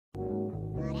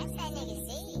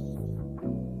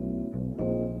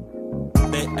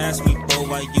Ask me, boy,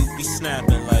 why you be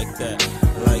snapping like that,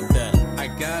 like that. I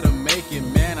gotta make it,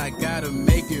 man. I gotta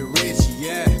make it rich,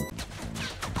 yeah.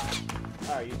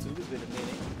 Alright, YouTube, it's been a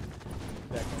minute.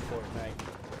 Back on Fortnite.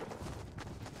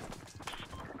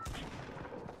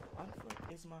 Why the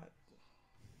fuck is my...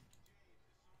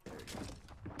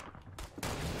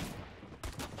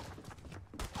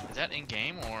 Is that in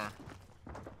game or?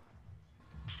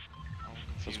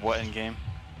 Is what in game?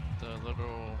 The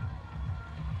little.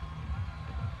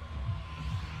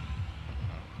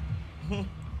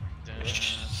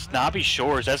 Snobby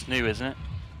Shores, that's new, isn't it?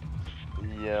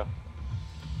 Yeah,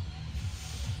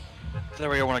 Is that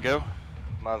where you want to go?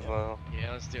 might as well.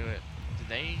 Yeah, let's do it. Did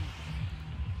they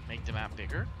make the map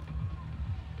bigger?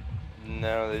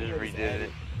 No, they just redid it.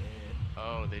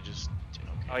 Oh, they just.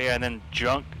 Okay. Oh yeah, and then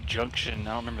Junction,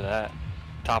 I don't remember that.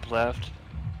 Top left.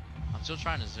 I'm still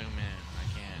trying to zoom in. I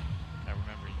can't. I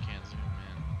remember you can't zoom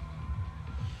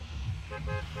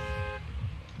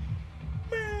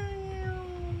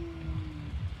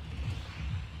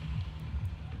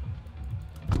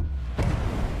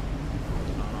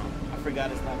I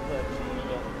forgot it's not PUBG.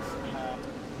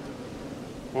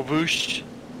 We'll boost.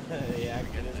 Yeah,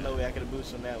 there's no way I could have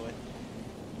boosted on that one.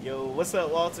 Yo, what's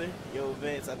up, Walter? Yo,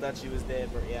 Vince, I thought you was dead,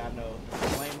 but yeah, I know.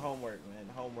 Blame homework, man.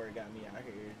 Homework got me out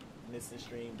here missing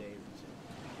stream days and shit.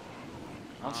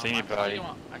 I don't see anybody.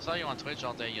 I saw you on Twitch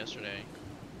all day yesterday.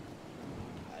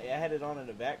 Yeah, I had it on in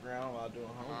the background while doing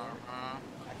homework. I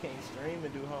can't stream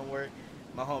and do homework.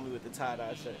 My homie with the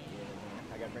tie-dye shirt. Yeah,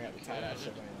 man. I gotta bring out the tie-dye shirt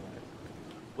right now.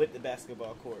 With the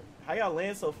basketball court. How y'all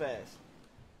land so fast?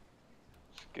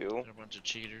 Skill. They're a bunch of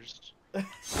cheaters.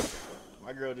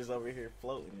 My girl just over here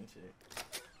floating and shit.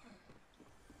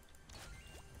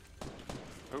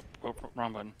 Oh,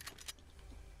 wrong button.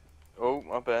 Oh,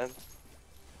 my bad.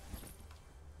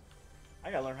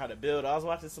 I gotta learn how to build. I was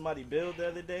watching somebody build the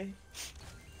other day.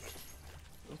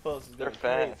 Them folks is They're going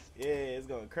crazy. fast. Yeah, it's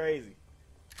going crazy.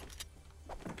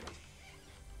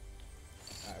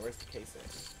 Alright, where's the case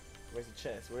at? Where's the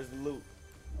chest? Where's the loot?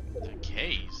 The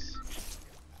case.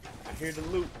 I hear the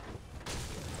loot.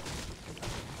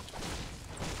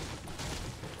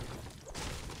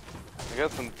 I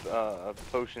got some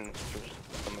potions for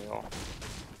some of y'all.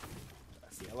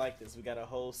 See, I like this. We got a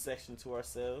whole section to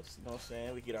ourselves. You know what I'm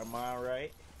saying? We get our mind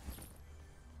right.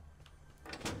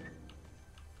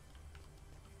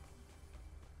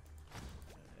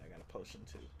 I got a potion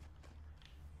too.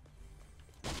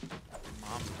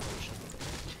 Mom potion.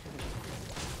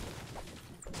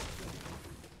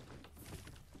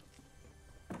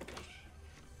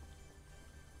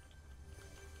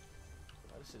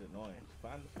 Oh, this shit annoying.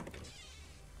 Find the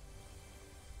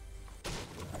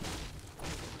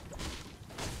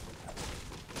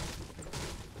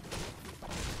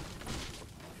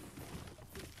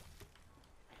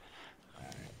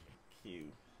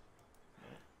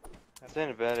It's in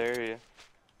a bad area.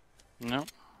 No.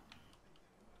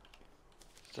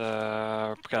 It's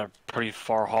got a pretty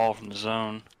far haul from the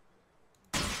zone.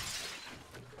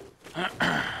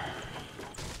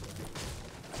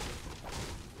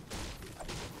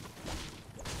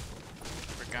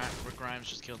 Rick Grimes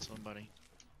just killed somebody.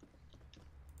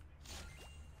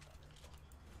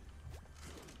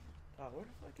 Oh, where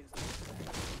the fuck is this?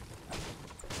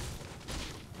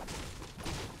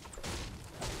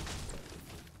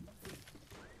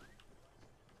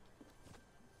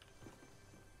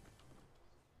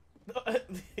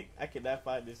 I cannot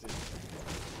find this shit.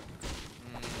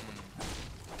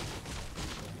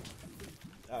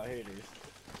 Oh, here it is.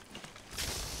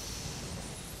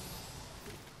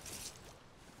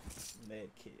 Med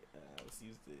kit. Let's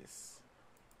use this.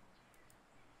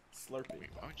 Slurp it. Wait,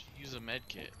 why would you use a med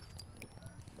kit?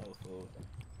 No food.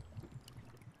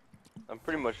 I'm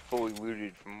pretty much fully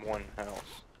looted from one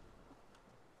house.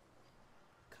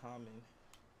 Common.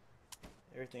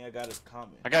 Everything I got is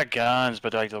common. I got guns,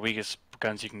 but they're like the weakest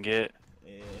guns you can get.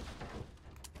 Yeah.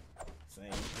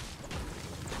 Same.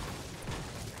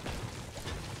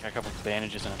 Got a couple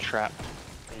bandages and a trap.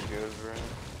 There you go, bro.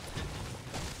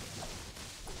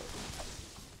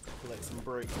 Collect some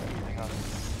bricks.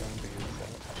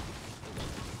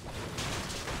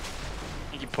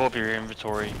 You can pull up your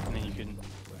inventory and then you can.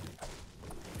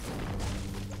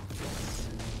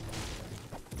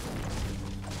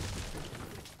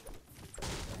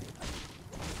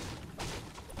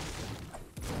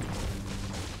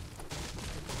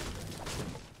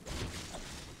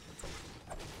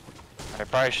 I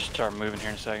probably should start moving here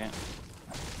in a second.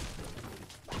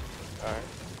 Alright.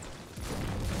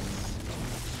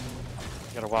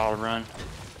 Got a while to run.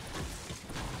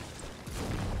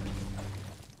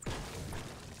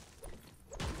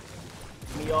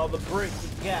 Give me all the bricks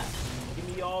you got. Give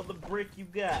me all the brick you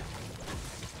got.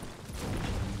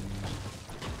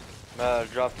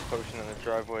 Drop the potion in the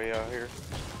driveway out here.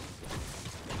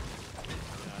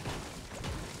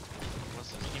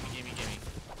 What's this? Gimme. Gimme.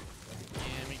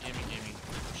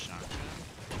 Shotgun.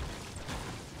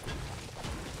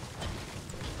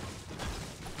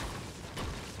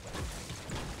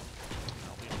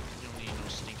 No, we don't need no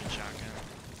stinking shotgun.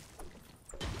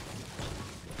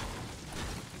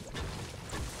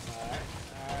 Alright.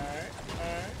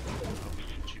 Oh, we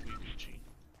Gucci.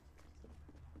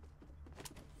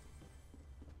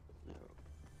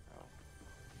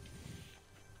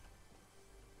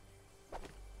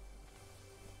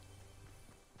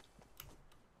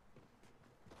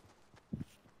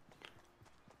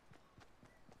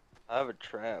 I have a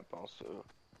trap also.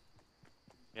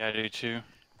 Yeah, I do too.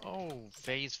 Oh,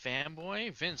 FaZe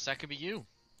fanboy? Vince, that could be you.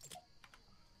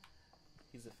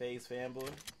 He's a FaZe fanboy.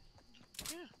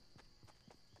 Yeah.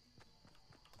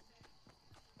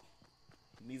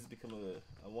 He needs to become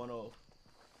a 1-0.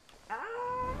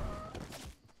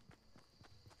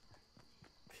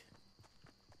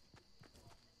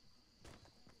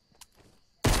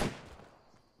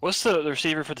 What's the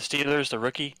receiver for the Steelers, the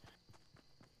rookie?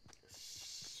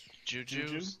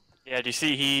 Juju's? Yeah, do you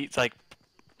see he's like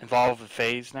involved with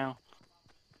FaZe now?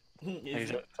 Is He's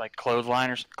it? like clothing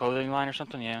line or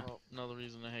something, yeah. Well, another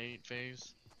reason to hate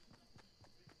FaZe.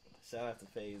 Shout out to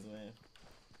FaZe, man.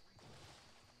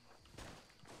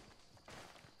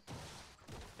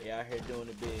 They out here doing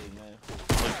it big, man.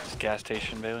 It's a gas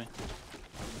station, Bailey.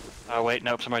 Oh wait,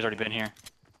 nope, somebody's already been here.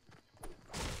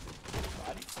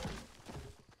 Body.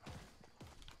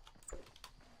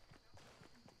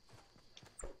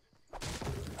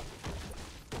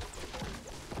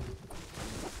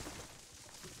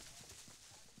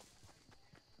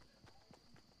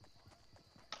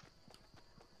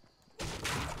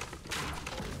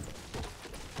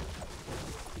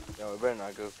 No, we better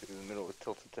not go through the middle of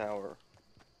Tilted Tower.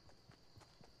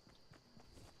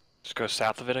 Just go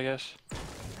south of it, I guess. Oh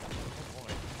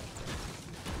boy.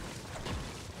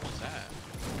 What was that?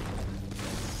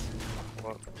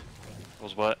 What?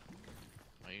 Was what?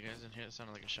 Oh, you guys didn't hear it?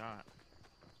 Sounded like a shot.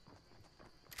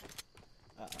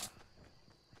 I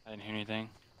didn't hear anything.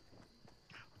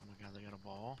 Oh my god, they got a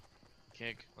ball.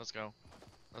 Kick. Let's go.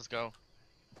 Let's go.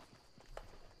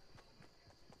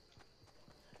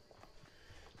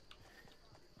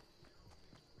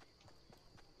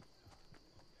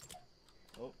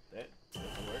 Oh, that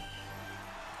doesn't work.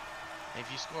 Hey,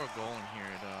 if you score a goal in here,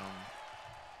 it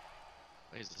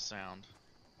plays the sound.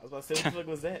 I was about to say, what the fuck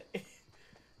was that?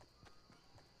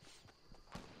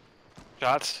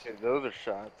 Shots? Okay, those are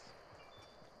shots.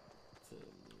 Does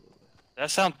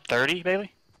that sound 30,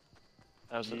 Bailey?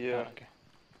 That was Yeah. okay.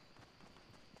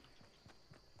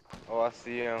 Oh, I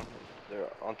see them. They're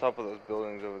on top of those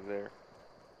buildings over there.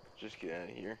 Just get out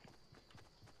of here.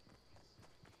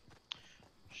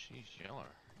 Sheesh, y'all are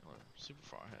super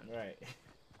far ahead. Right.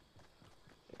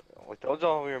 We told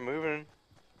y'all we were moving.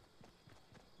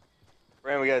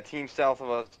 Brand, we got a team south of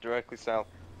us, directly south.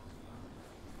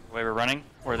 The way we're running?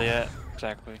 Where are they at?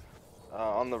 Exactly.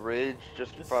 On the ridge,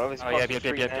 just in front of us. Oh, across the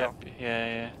street now.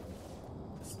 Yeah.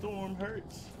 The storm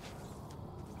hurts.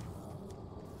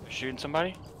 They're shooting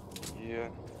somebody? Yeah.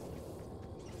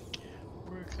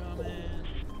 We're coming.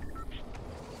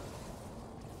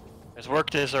 Let's work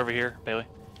this over here, Bailey.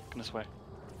 Come this way.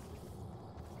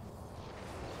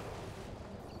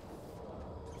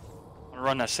 I'm gonna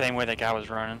run that same way that guy was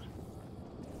running.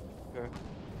 Okay.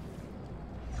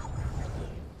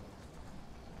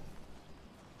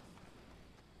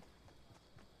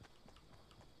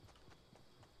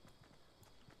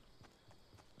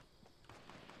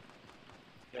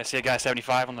 I see a guy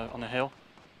 75 on the hill.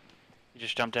 He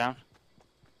just jumped down.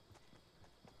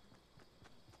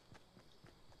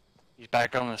 He's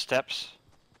back on the steps.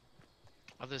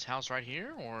 Of this house right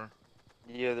here, or?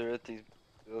 Yeah, they're at these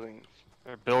buildings.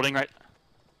 They're building right.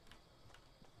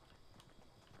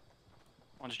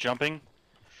 One's jumping.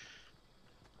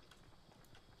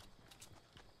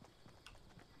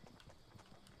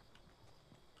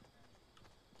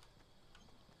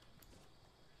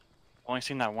 Only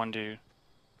seen that one dude.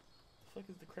 The fuck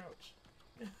is the crouch?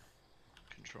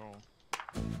 Control.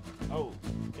 Oh,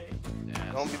 okay.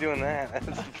 Yeah. Don't be doing that.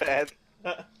 That's bad.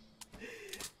 This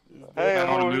Hey, I I'm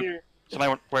wanna over move- here. Somebody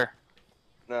want where?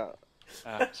 No,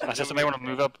 I said somebody want to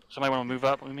move up. Somebody want to move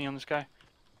up with me on this guy.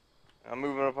 I'm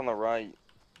moving up on the right.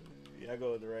 Yeah, I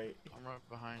go with the right. I'm right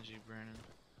behind you, Brandon.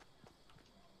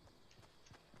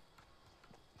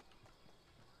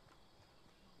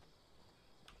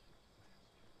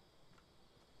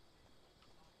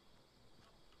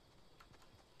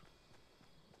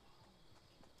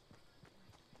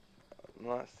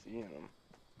 not seeing them.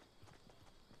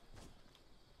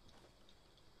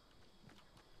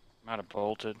 Might have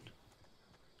bolted.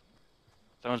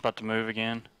 Someone's about to move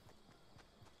again.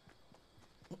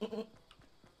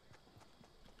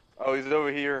 Oh, he's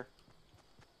over here.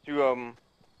 Two of them.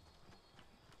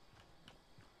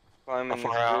 Climbing How this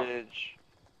far out? bridge.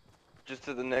 Just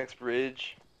to the next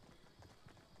bridge.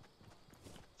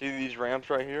 See these ramps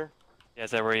right here? Yeah,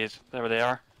 is that where he is? Is that where they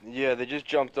are? Yeah, they just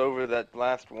jumped over that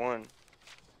last one.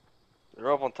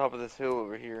 They're up on top of this hill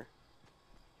over here.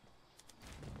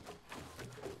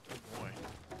 Boy.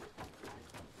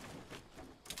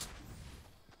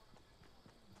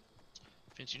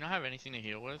 Vince, you not have anything to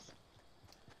heal with?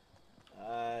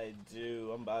 I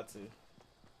do. I'm about to.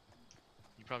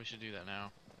 You probably should do that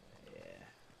now. Yeah.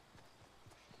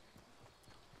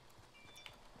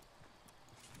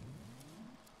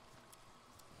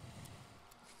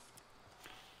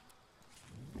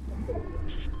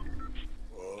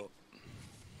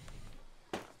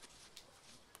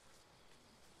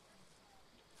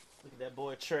 Look at that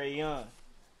boy Trey Young.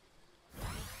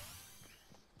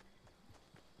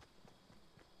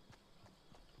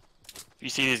 If you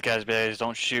see these guys, Bailey,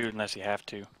 don't shoot unless you have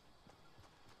to.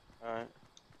 Alright.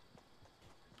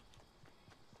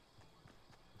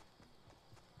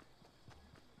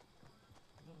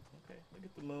 Okay, look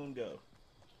at the moon go.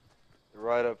 They're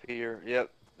right up here. Yep,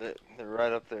 they're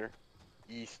right up there.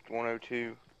 East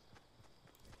 102.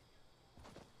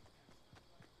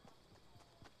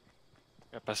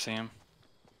 Yep, I see him.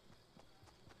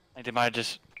 I think they might have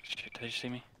just... Shoot, did you see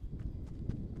me?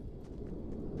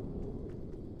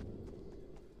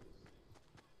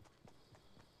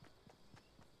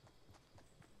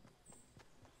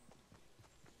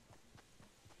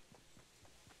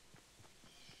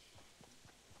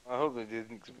 I hope they did.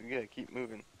 We gotta keep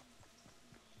moving.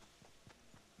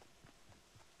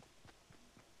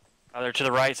 They're to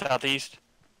the right, southeast.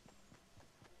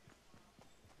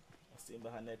 I see him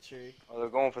behind that tree. Oh, they're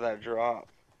going for that drop.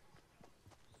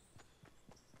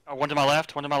 Oh, one to my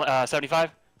left, one to my 75.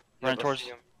 Yep, Running I towards.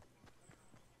 see 'em.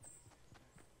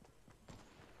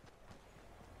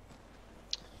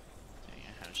 Dang,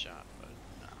 I had a shot, but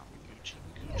nah, we Gucci.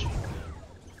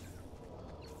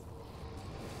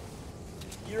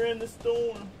 You're in the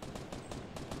storm.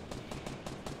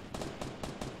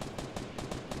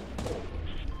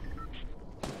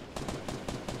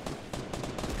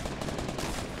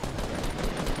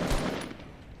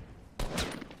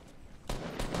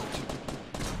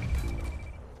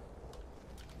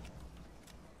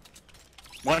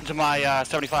 One to my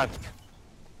 75.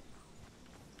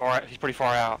 He's pretty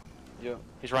far out. Yep.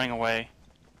 He's running away.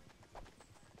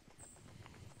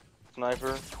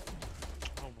 Sniper.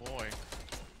 Oh boy.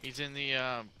 He's in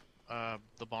the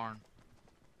barn.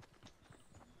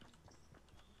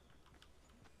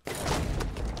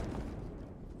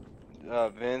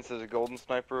 Vince, there's a golden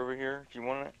sniper over here if you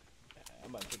want it. I'm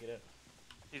about to pick it up.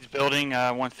 He's building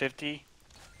 150.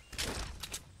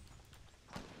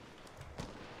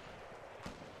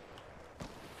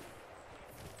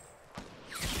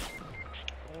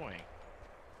 Boy.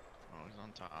 Oh, he's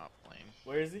on top lane.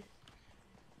 Where is he?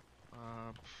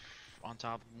 On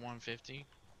top of 150.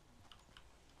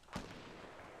 Okay,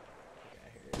 I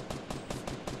hear it.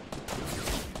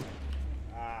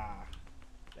 Ah,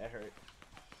 that hurt.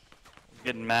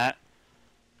 Getting Matt.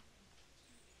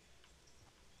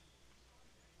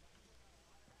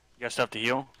 You got stuff to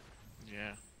heal?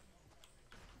 Yeah.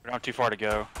 We're not too far to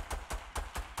go.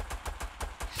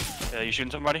 You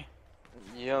shooting somebody?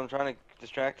 Yeah, I'm trying to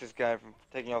distract this guy from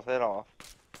taking y'all's head off.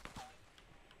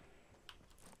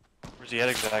 Where's he at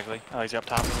exactly? Oh, he's up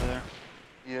top over there.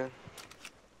 Yeah.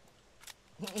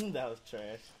 That was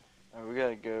trash. Alright, we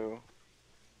gotta go.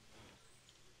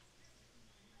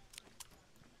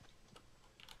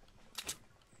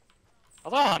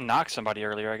 Although I knocked somebody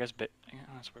earlier, I guess. But yeah,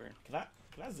 that's weird. Can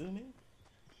I zoom in?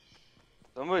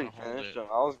 Somebody I'll hold finished it. him.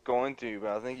 I was going to,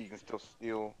 but I think you can still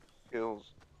steal kills.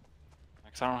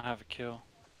 Cause I don't have a kill.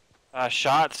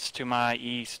 Shots to my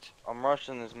east. I'm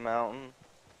rushing this mountain.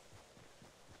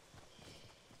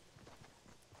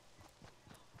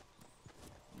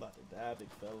 I'm about to die, big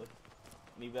fella.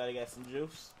 Anybody got some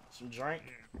juice? Some drink?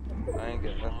 I ain't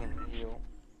got nothing to heal.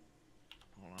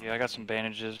 Hold on. Yeah, I got some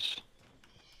bandages.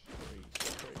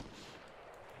 Preach, preach.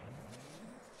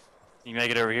 You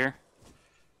make it over here?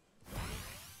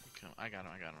 I got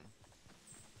him.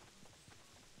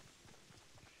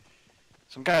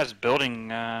 Some guy's building.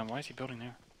 Why is he building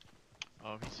there?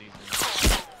 Oh, he sees me.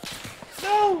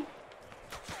 No!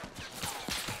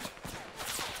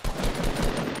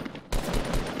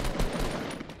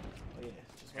 Oh yeah,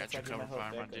 just Got you once I get my covered health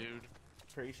fire, my back up. dude.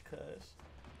 Preach, cuz.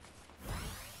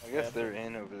 I guess they're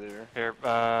in over there. Here,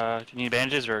 do you need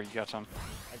bandages or you got some?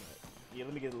 I got it. Yeah,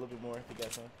 let me get a little bit more if you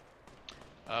got some.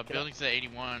 Building's at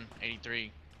 81,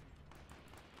 83.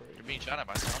 You're being shot at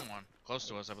by someone close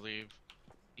to us, I believe.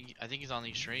 I think he's on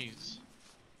these trees.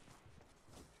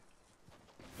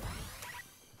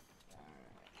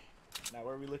 Now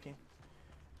where are we looking?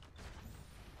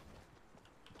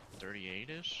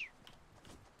 38-ish.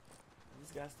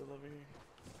 These guys still over here?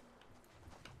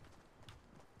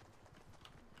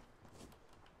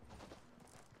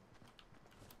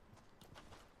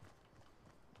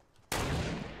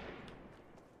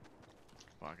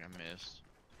 Fuck, I missed.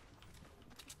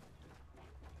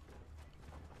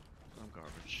 Some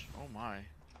garbage. Oh my.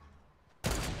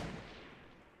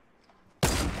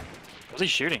 What's he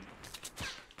shooting?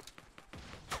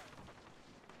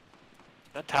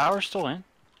 That tower's still in?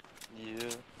 Yeah.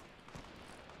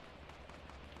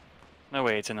 No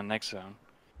way, it's in the next zone.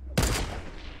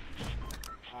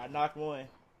 I knocked one.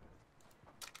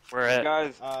 Where The at?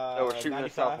 guys that were shooting at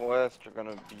 95. southwest are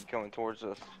gonna be coming towards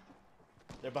us.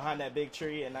 They're behind that big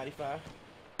tree at 95.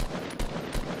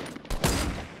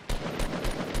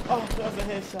 Oh, that was a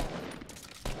headshot.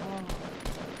 Oh.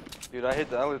 Dude, I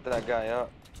lit that guy up.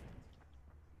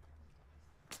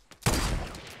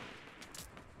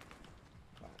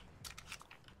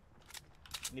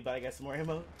 Anybody got some more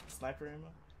ammo? Sniper ammo?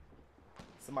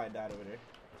 Somebody died over there.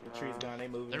 The tree's gone, they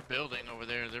moving. They're building over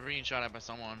there. They're being shot at by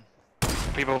someone.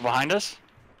 People behind us?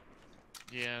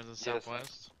 Yeah, the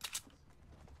southwest.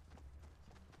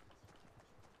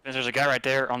 There's a guy right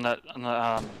there on the I don't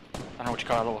know what you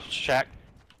call it, a little shack.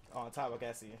 Oh, on top, okay,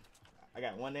 I see you. I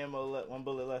got one ammo left, one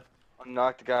bullet left. I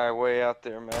knocked the guy way out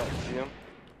there, Matt. See him?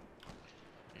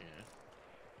 Yeah.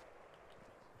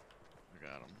 I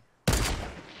got him.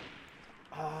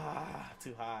 Ah,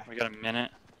 too high. We got a minute.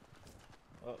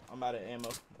 Oh, I'm out of ammo.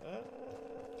 Oh,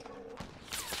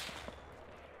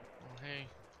 hey.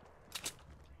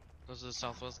 Those are the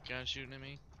southwest guys shooting at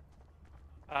me.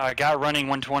 Guy running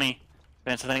 120.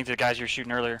 Vince, I think the guys you were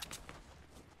shooting earlier.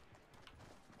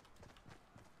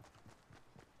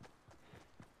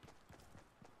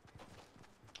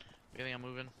 I think I'm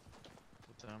moving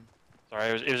with them. Sorry,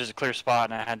 it was just a clear spot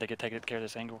and I had to take care of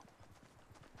this angle.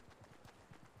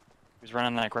 He was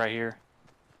running like right here.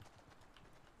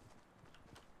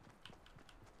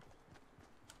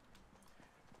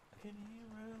 Can you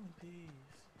run in peace?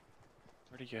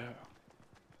 Where'd he go?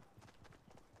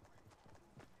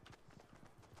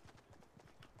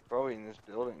 Probably in this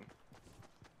building.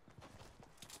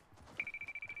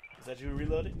 Is that you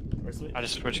reloaded? Or switch? I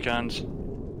just switched guns.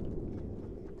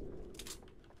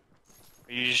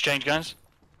 You just changed guns?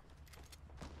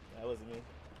 That wasn't me.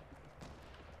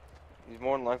 He's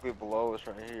more than likely below us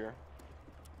right here.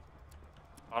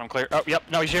 Bottom clear. Oh, yep.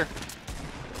 No, he's here.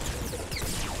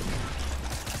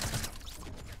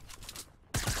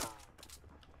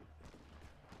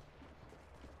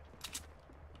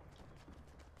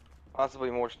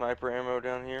 Possibly more sniper ammo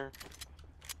down here.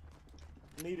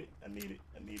 I need it. I need it.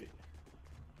 I need it.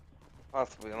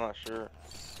 Possibly, I'm not sure.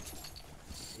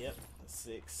 Yep, that's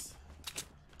 6.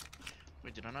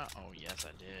 Wait, did I not? Oh, yes,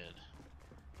 I did.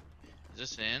 Is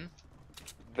this in?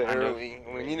 Barely.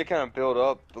 We need to kind of build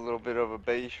up a little bit of a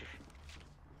base.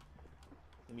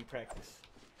 Let me practice.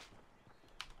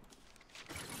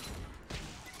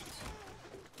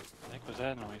 What the heck was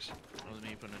that noise? That was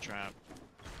me putting a trap.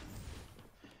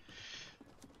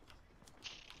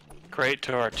 Crate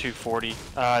to our 240.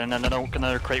 And then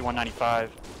another crate 195.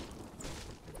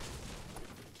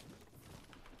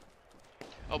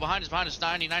 Oh, behind us,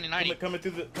 90, 90, 90. Coming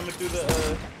through the,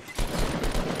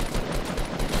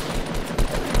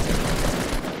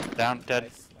 Down, dead.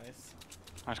 Nice, nice.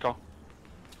 Nice call.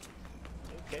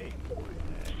 Okay.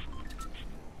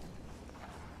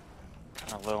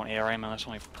 Kind of low on AR ammo, that's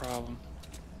only a problem.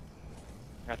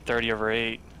 Got 30 over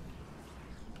 8.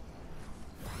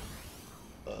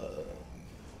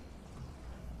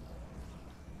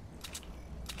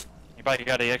 Anybody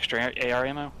got any extra AR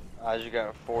ammo? I just got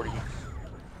a 40.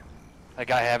 That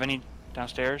guy have any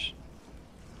downstairs?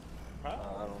 I don't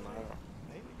know.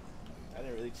 Maybe. I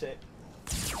didn't really check.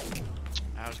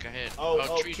 I just got hit.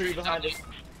 Oh, tree tree behind down. us.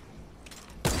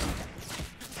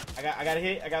 I got a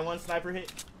hit. I got one sniper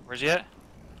hit. Where's he at?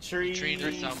 Tree, Tree to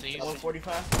the southeast.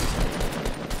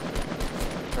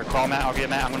 145. Or call Matt, I'll get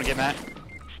Matt, I'm gonna get Matt.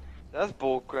 That's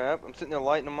bull crap. I'm sitting there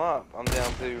lighting them up. I'm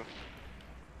down too.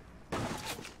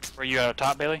 Where you at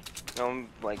top, Bailey? No, I'm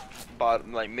like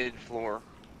bottom, like mid floor.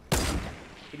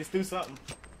 He just threw something.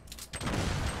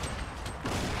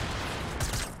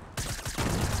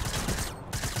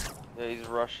 Yeah, he's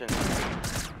rushing.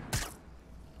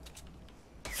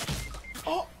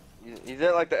 Oh! He's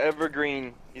at like the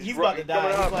evergreen. He's about to die.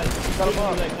 He's like, Cut him give me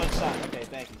up. like one shot. Okay,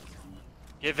 thank you.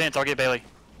 Get Vince, I'll get Bailey.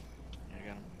 Yeah,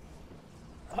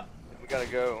 I got him. We gotta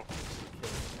go.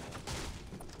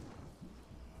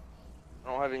 I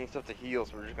don't have any stuff to heal,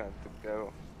 so we're just gonna have to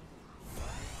go.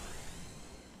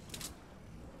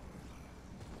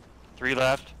 3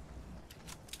 left.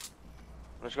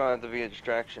 I'm just gonna have to be a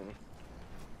distraction.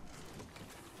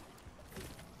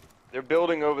 They're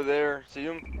building over there. See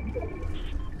them?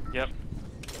 Yep.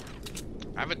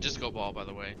 I have a disco ball, by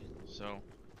the way. So,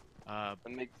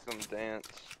 And make some dance.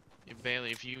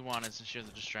 Bailey, if you wanted, since you're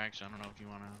the distraction, I don't know if you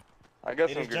wanna. I got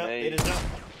They some just jump. They grenades. just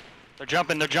jump. They're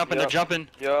jumping, they're jumping, Yep. they're jumping.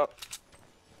 Yup.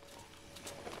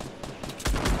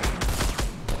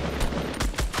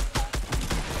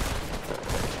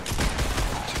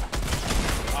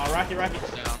 Oh, Rocky.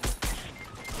 Down.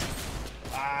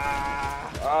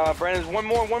 Ah. Brandon's one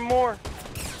more.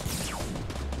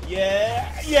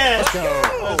 Yeah. Yes.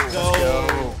 Let's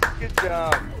go. Good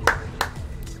job.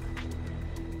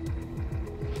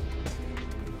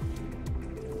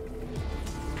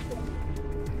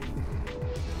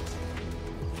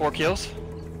 Four kills.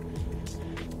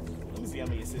 Let me see how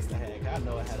many assists I had. I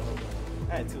know I had a whole bunch.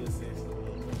 I had 2 assists.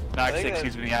 No, I think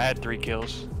excuse me, I had 3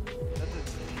 kills. That's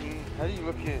a team. How do you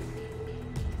look at?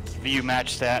 View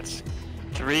match stats.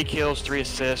 3 kills, 3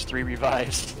 assists, 3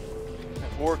 revives.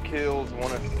 4 kills,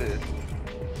 1 assist.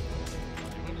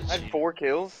 I had 4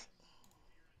 kills.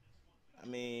 I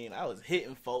mean, I was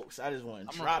hitting folks. I just wasn't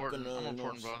I'm dropping reporting. them. I'm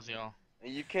reporting both y'all.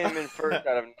 And you came in first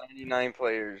out of 99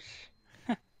 players.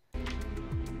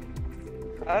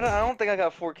 I don't think I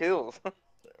got 4 kills.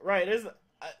 Right.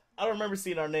 I don't remember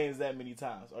seeing our names that many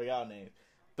times, or y'all names.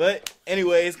 But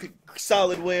anyways,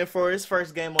 solid win for us.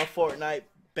 First game on Fortnite,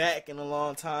 back in a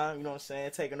long time. You know what I'm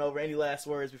saying? Taking over. Any last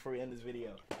words before we end this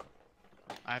video?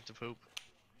 I have to poop.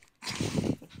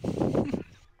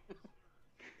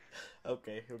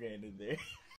 Okay, we're gonna end it there.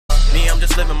 Me, I'm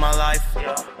just living my life.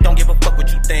 Don't give a fuck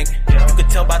what you think. You could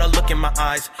tell by the look in my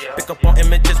eyes. Pick up on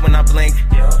images when I blink.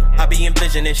 I be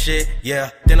envisioning shit, yeah.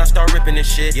 Then I start ripping this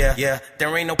shit, yeah.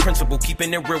 There ain't no principle,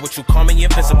 keeping it real with you. Call me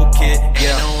invisible kid,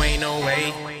 yeah. Ain't no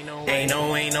way. Ain't no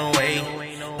way.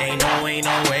 Ain't no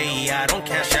way. I don't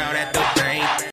cash out at the bank.